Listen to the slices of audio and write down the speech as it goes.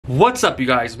What's up, you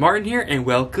guys? Martin here, and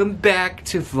welcome back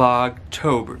to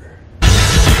Vlogtober.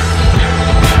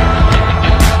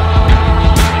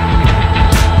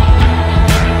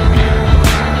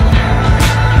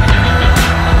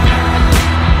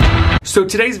 So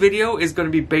today's video is going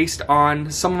to be based on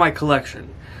some of my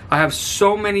collection. I have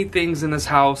so many things in this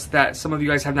house that some of you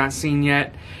guys have not seen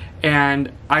yet, and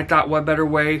I thought what better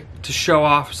way to show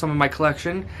off some of my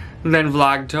collection than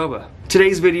Vlogtober.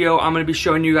 Today's video, I'm going to be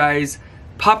showing you guys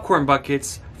popcorn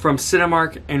buckets from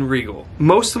Cinemark and Regal.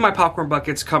 Most of my popcorn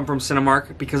buckets come from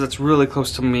Cinemark because it's really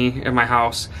close to me in my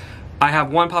house. I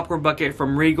have one popcorn bucket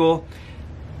from Regal,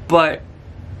 but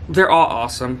they're all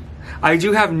awesome. I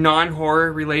do have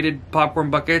non-horror related popcorn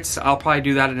buckets. I'll probably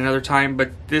do that at another time, but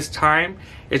this time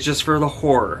it's just for the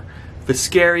horror. The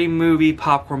scary movie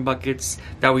popcorn buckets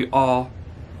that we all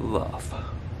love.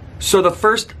 So the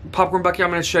first popcorn bucket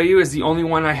I'm going to show you is the only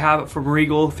one I have from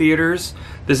Regal Theaters.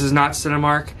 This is not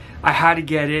Cinemark. I had to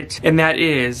get it, and that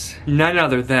is none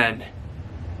other than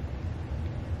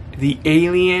the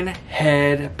Alien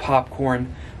Head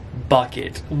popcorn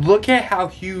bucket. Look at how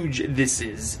huge this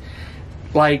is.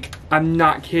 Like, I'm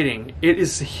not kidding. It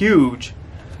is huge.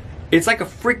 It's like a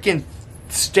freaking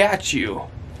statue.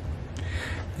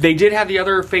 They did have the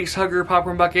other face hugger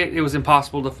popcorn bucket. It was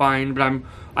impossible to find, but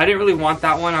I didn't really want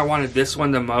that one. I wanted this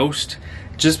one the most,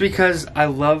 just because I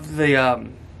love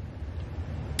the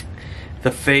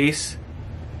face,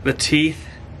 the teeth.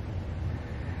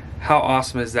 How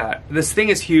awesome is that? This thing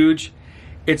is huge.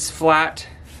 It's flat.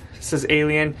 It says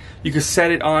Alien. You can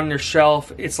set it on your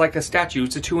shelf. It's like a statue.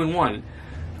 It's a 2-in-1.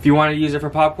 If you want to use it for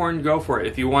popcorn, go for it.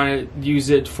 If you want to use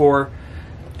it for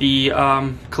the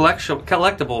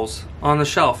collectibles on the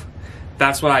shelf,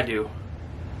 that's what I do.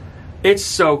 It's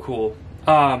so cool.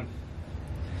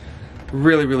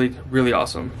 Really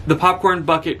awesome. The popcorn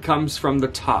bucket comes from the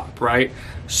top, right?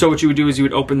 So what you would do is you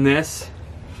would open this,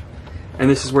 and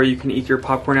this is where you can eat your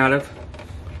popcorn out of.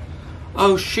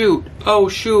 Oh shoot, oh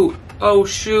shoot, oh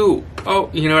shoot, oh,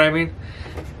 you know what I mean?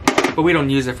 But we don't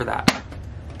use it for that.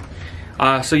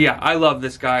 So yeah, I love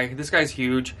this guy. This guy's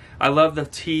huge. I love the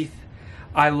teeth.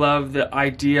 I love the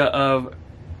idea of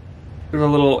the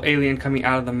little alien coming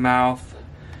out of the mouth.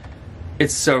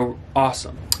 It's so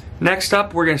awesome. Next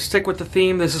up, we're going to stick with the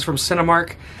theme. This is from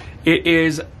Cinemark. It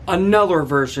is another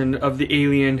version of the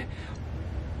Alien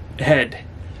head.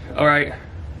 Alright.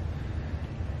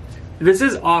 This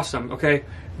is awesome, okay?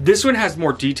 This one has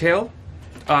more detail.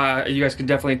 You guys can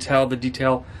definitely tell the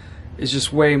detail is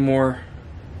just way more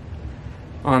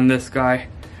on this guy.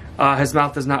 His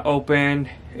mouth is not open.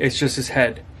 It's just his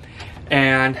head.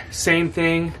 And same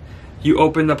thing. You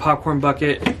open the popcorn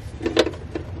bucket.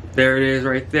 There it is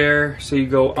right there. So you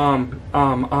go,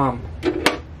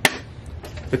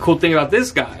 The cool thing about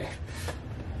this guy,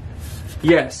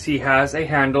 yes, he has a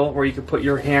handle where you can put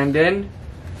your hand in.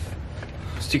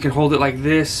 So you can hold it like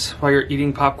this while you're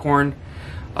eating popcorn.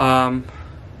 A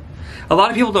lot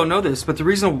of people don't know this, but the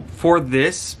reason for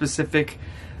this specific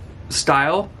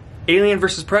style, Alien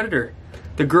vs. Predator.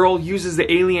 The girl uses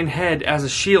the alien head as a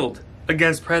shield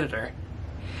against Predator.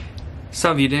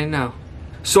 Some of you didn't know.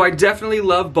 So I definitely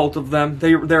love both of them.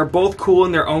 They're both cool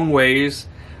in their own ways.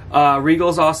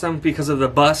 Regal's awesome because of the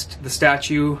bust, the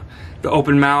statue, the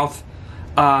open mouth.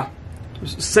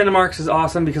 Cinemark's is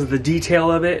awesome because of the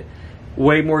detail of it.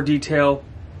 Way more detail.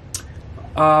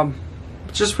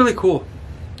 Just really cool.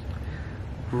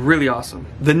 Really awesome.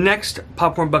 The next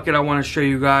popcorn bucket I want to show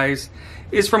you guys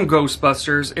is from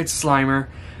Ghostbusters. It's Slimer.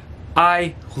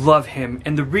 I love him,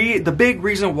 and the big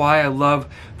reason why I love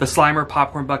the Slimer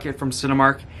popcorn bucket from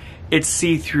Cinemark, it's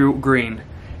see-through green.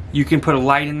 You can put a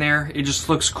light in there. It just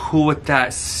looks cool with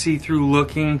that see-through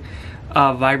looking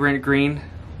vibrant green.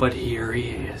 But here he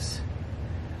is.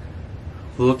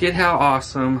 Look at how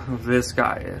awesome this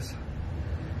guy is.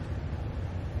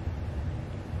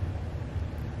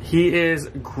 He is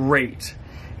great.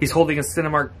 He's holding a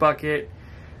Cinemark bucket.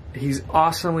 He's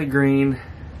awesomely green.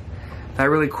 That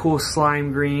really cool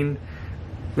slime green.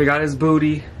 We got his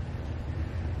booty.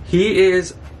 He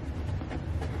is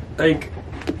like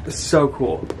so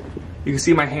cool. You can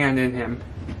see my hand in him.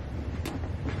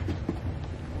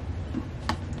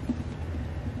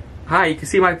 Hi, you can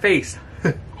see my face.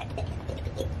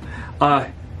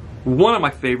 One of my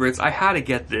favorites. I had to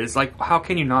get this. Like, how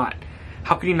can you not?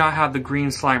 How can you not have the green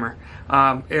Slimer?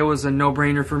 It was a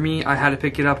no-brainer for me. I had to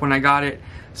pick it up when I got it.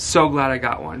 So glad I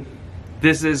got one.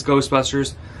 This is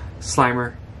Ghostbusters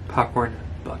Slimer popcorn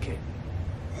bucket.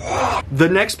 The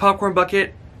next popcorn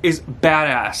bucket is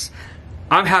badass.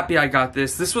 I'm happy I got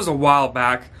this. This was a while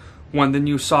back when the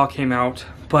new Saw came out,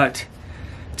 but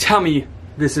tell me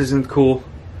this isn't cool.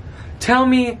 Tell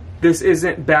me this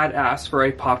isn't badass for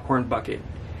a popcorn bucket.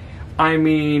 I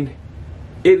mean,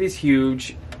 it is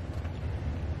huge.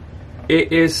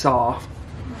 It is Saw.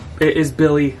 It is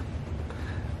Billy,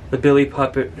 the Billy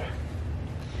puppet.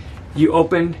 You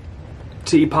open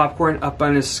to eat popcorn up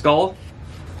on his skull.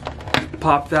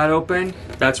 Pop that open.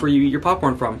 That's where you eat your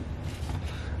popcorn from.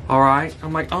 Alright?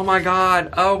 I'm like, oh my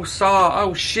god. Oh, Saw.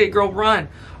 Oh shit, girl, run.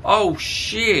 Oh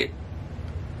shit.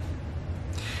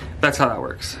 That's how that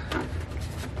works.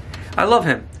 I love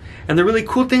him. And the really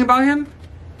cool thing about him,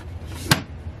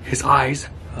 his eyes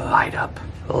light up.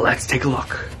 Let's take a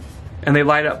look. And they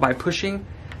light up by pushing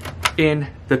in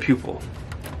the pupil.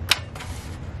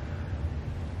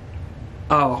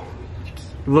 Oh,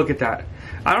 look at that.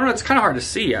 I don't know, it's kind of hard to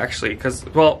see actually, because,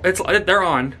 well, they're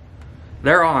on.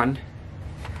 They're on.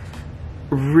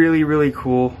 Really, really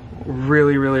cool.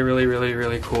 Really, really, really, really,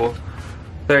 really cool.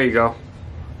 There you go.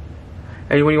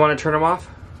 And when you want to turn them off,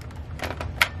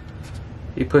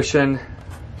 you push in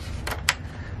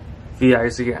the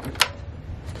eyes again.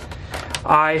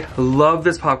 I love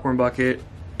this popcorn bucket.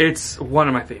 It's one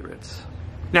of my favorites.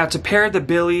 Now, to pair the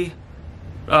Billy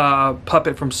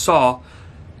puppet from Saw,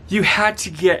 you had to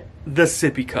get the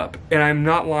sippy cup. And I'm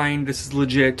not lying, this is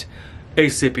legit a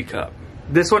sippy cup.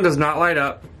 This one does not light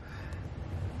up.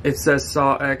 It says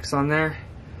Saw X on there.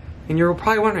 And you're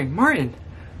probably wondering, Martin,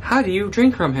 how do you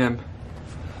drink from him?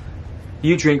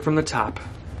 You drink from the top.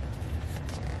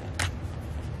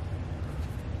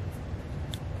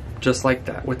 Just like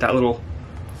that, with that little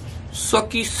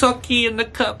sucky sucky in the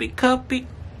cuppy cuppy.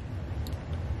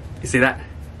 You see that?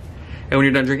 And when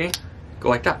you're done drinking, go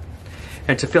like that.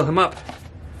 And to fill him up,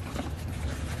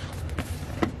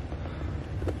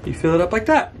 you fill it up like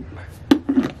that.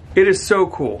 It is so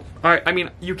cool. Alright, I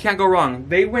mean, you can't go wrong.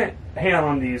 They went ham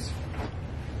on these.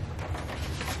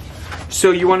 So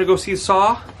you want to go see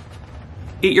Saw?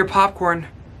 Eat your popcorn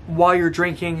while you're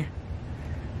drinking.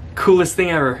 Coolest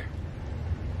thing ever.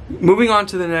 Moving on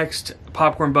to the next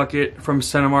popcorn bucket from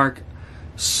Cinemark.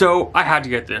 So I had to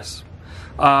get this.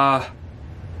 I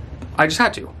just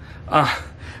had to.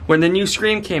 When the new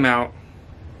Scream came out,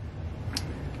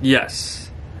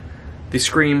 yes, the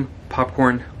Scream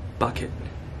popcorn bucket.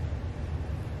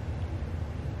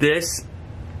 This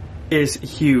is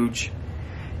huge.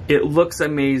 It looks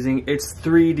amazing. It's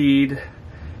 3D'd.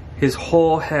 His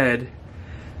whole head.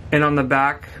 And on the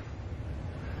back,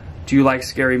 do you like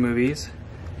scary movies?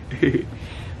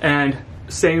 And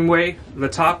same way, the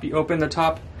top, you open the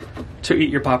top to eat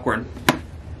your popcorn.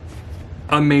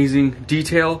 Amazing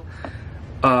detail.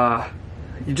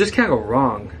 You just can't go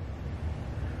wrong.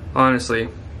 Honestly,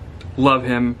 love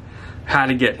him. Had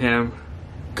to get him.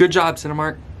 Good job,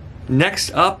 Cinemark.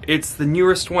 Next up, it's the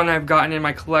newest one I've gotten in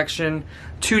my collection.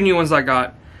 2 new ones I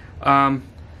got.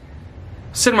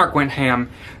 Cinemark went ham.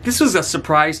 This was a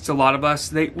surprise to a lot of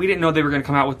us. We didn't know they were going to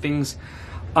come out with things.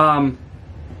 Can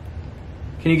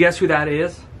you guess who that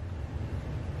is?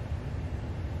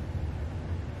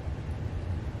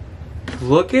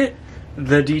 Look at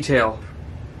the detail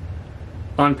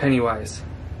on Pennywise.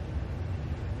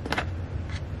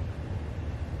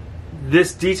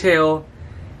 This detail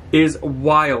is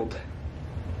wild.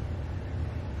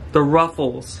 The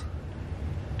ruffles.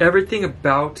 Everything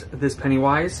about this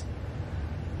Pennywise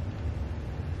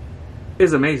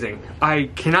is amazing.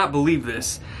 I cannot believe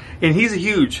this. And he's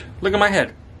huge. Look at my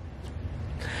head.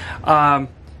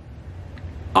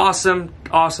 Awesome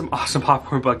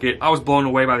popcorn bucket. I was blown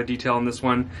away by the detail on this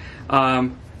one.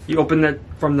 You open it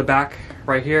from the back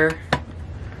right here.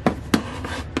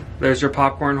 There's your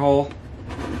popcorn hole.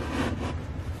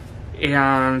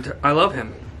 And I love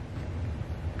him.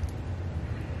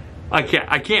 I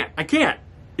can't.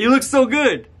 He looks so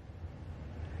good.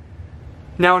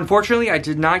 Now, unfortunately, I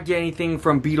did not get anything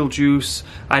from Beetlejuice.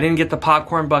 I didn't get the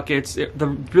popcorn buckets. The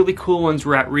really cool ones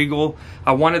were at Regal.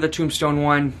 I wanted the Tombstone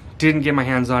one. Didn't get my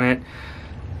hands on it.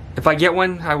 If I get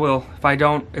one, I will. If I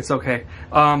don't, it's okay.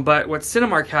 But what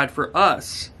Cinemark had for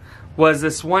us was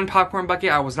this one popcorn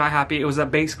bucket. I was not happy. It was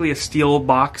basically a steel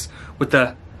box with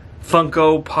the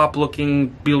Funko Pop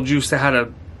looking Beetlejuice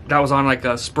that was on like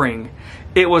a spring.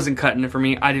 It wasn't cutting it for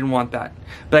me. I didn't want that.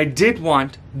 But I did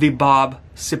want the Bob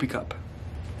sippy cup.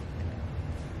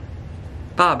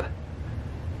 Bob.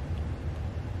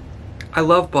 I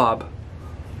love Bob.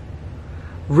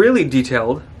 Really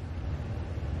detailed.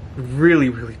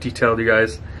 Really detailed, you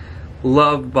guys.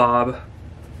 Love Bob.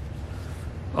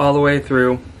 All the way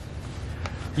through.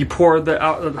 You pour the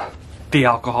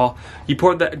alcohol. You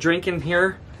pour the drink in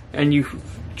here, and you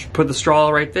put the straw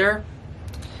right there.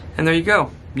 And there you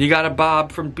go. You got a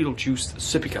Bob from Beetlejuice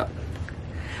sippy cup.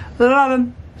 Love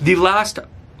him. The last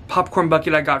popcorn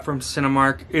bucket I got from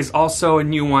Cinemark is also a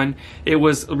new one. It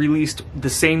was released the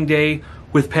same day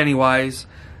with Pennywise,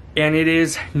 and it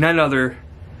is none other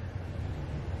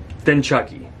than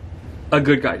Chucky, a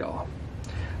good guy doll.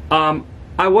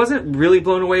 I wasn't really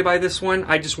blown away by this one.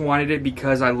 I just wanted it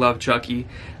because I love Chucky.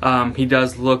 He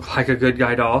does look like a good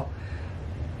guy doll.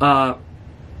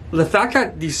 The fact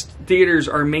that these theaters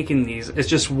are making these is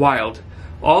just wild.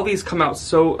 All these come out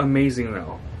so amazing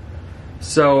though.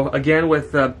 So again,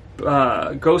 with the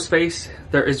Ghostface,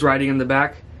 there is writing in the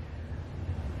back.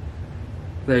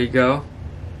 There you go.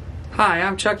 Hi,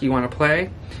 I'm Chucky. Want to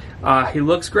play? He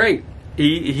looks great.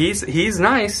 He's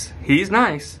nice. He's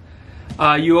nice.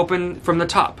 You open from the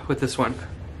top with this one.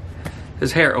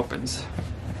 His hair opens.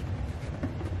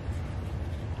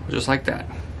 Just like that.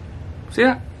 See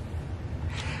that?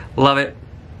 Love it.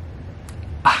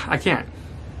 I can't.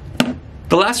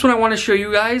 The last one I want to show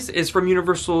you guys is from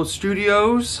Universal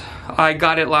Studios. I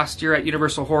got it last year at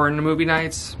Universal Horror and Movie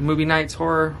Nights. Movie Nights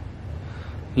Horror.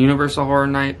 Universal Horror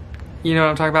Night. You know what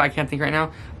I'm talking about? I can't think right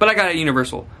now. But I got it at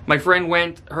Universal. My friend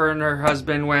went, her and her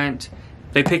husband went.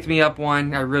 They picked me up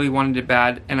one. I really wanted it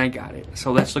bad, and I got it.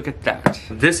 So let's look at that.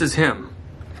 This is him.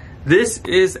 This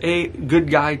is a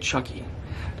good guy Chucky.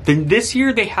 Then this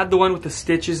year they had the one with the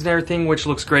stitches and everything, which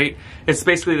looks great. It's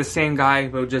basically the same guy,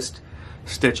 but just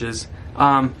stitches.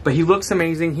 But he looks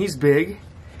amazing. He's big.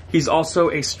 He's also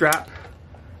a strap.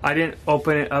 I didn't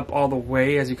open it up all the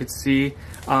way, as you could see,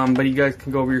 but you guys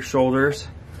can go over your shoulders.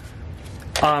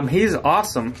 He's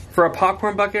awesome. For a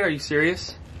popcorn bucket, are you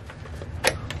serious?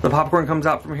 The popcorn comes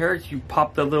out from here. You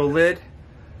pop the little lid.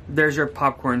 There's your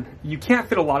popcorn. You can't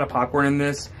fit a lot of popcorn in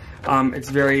this. It's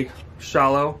very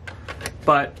shallow,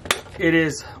 but it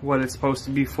is what it's supposed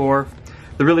to be for.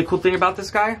 The really cool thing about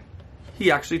this guy, he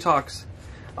actually talks.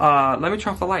 Let me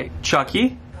turn off the light.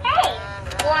 Chucky. Hey,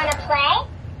 wanna play?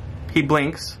 He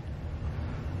blinks.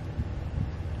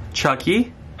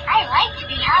 Chucky. I like to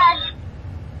be hugged.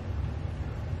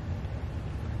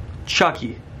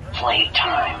 Chucky.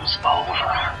 Playtime's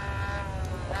over.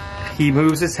 He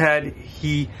moves his head.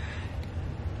 He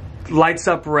lights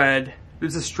up red.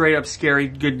 This is a straight up scary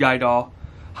good guy doll.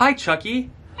 Hi, Chucky.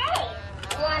 Hey,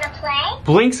 wanna play?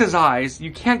 Blinks his eyes.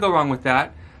 You can't go wrong with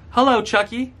that. Hello,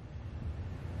 Chucky.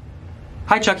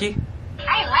 Hi, Chucky.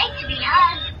 I like to be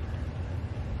hugged.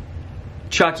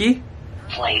 Chucky.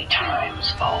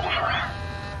 Playtime's over.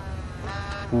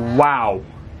 Wow.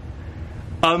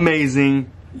 Amazing.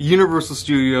 Universal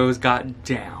Studios got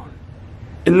down.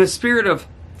 In the spirit of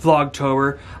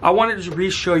Vlogtober, I wanted to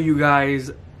re-show you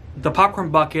guys the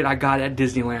popcorn bucket I got at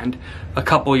Disneyland a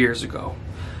couple years ago.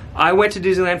 I went to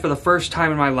Disneyland for the first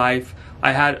time in my life.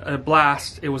 I had a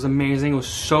blast. It was amazing. It was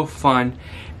so fun.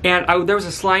 And there was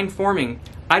this line forming.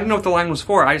 I didn't know what the line was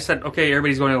for. I just said, okay,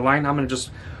 everybody's going to the line. I'm going to just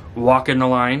walk in the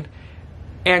line.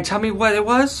 And tell me what it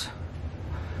was?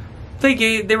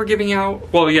 They were giving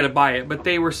out, well, you had to buy it, but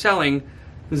they were selling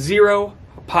 0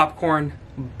 popcorn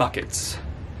buckets.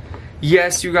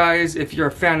 Yes, you guys, if you're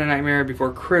a fan of Nightmare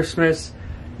Before Christmas,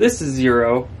 this is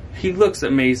 0. He looks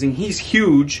amazing. He's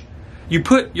huge. You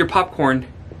put your popcorn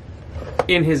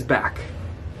in his back.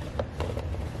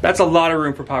 That's a lot of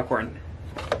room for popcorn.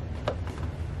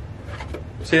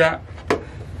 See that?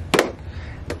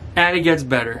 And it gets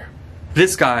better.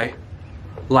 This guy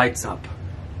lights up.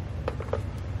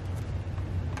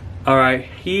 Alright,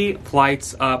 he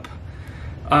lights up.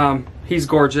 He's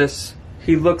gorgeous.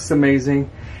 He looks amazing.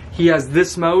 He has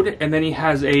this mode, and then he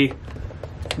has a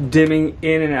dimming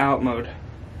in and out mode.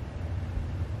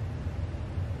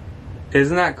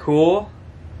 Isn't that cool?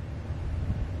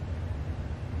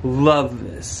 Love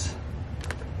this.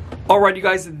 Alright, you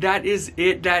guys, that is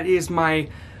it. That is my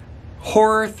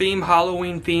horror themed,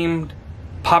 Halloween themed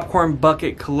popcorn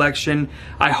bucket collection.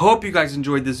 I hope you guys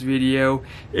enjoyed this video.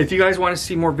 If you guys want to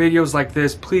see more videos like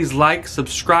this, please like,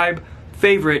 subscribe,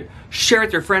 favorite, share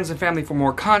with your friends and family for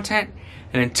more content.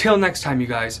 And until next time, you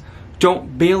guys,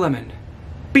 don't be a lemon,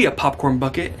 be a popcorn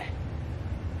bucket.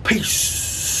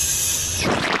 Peace.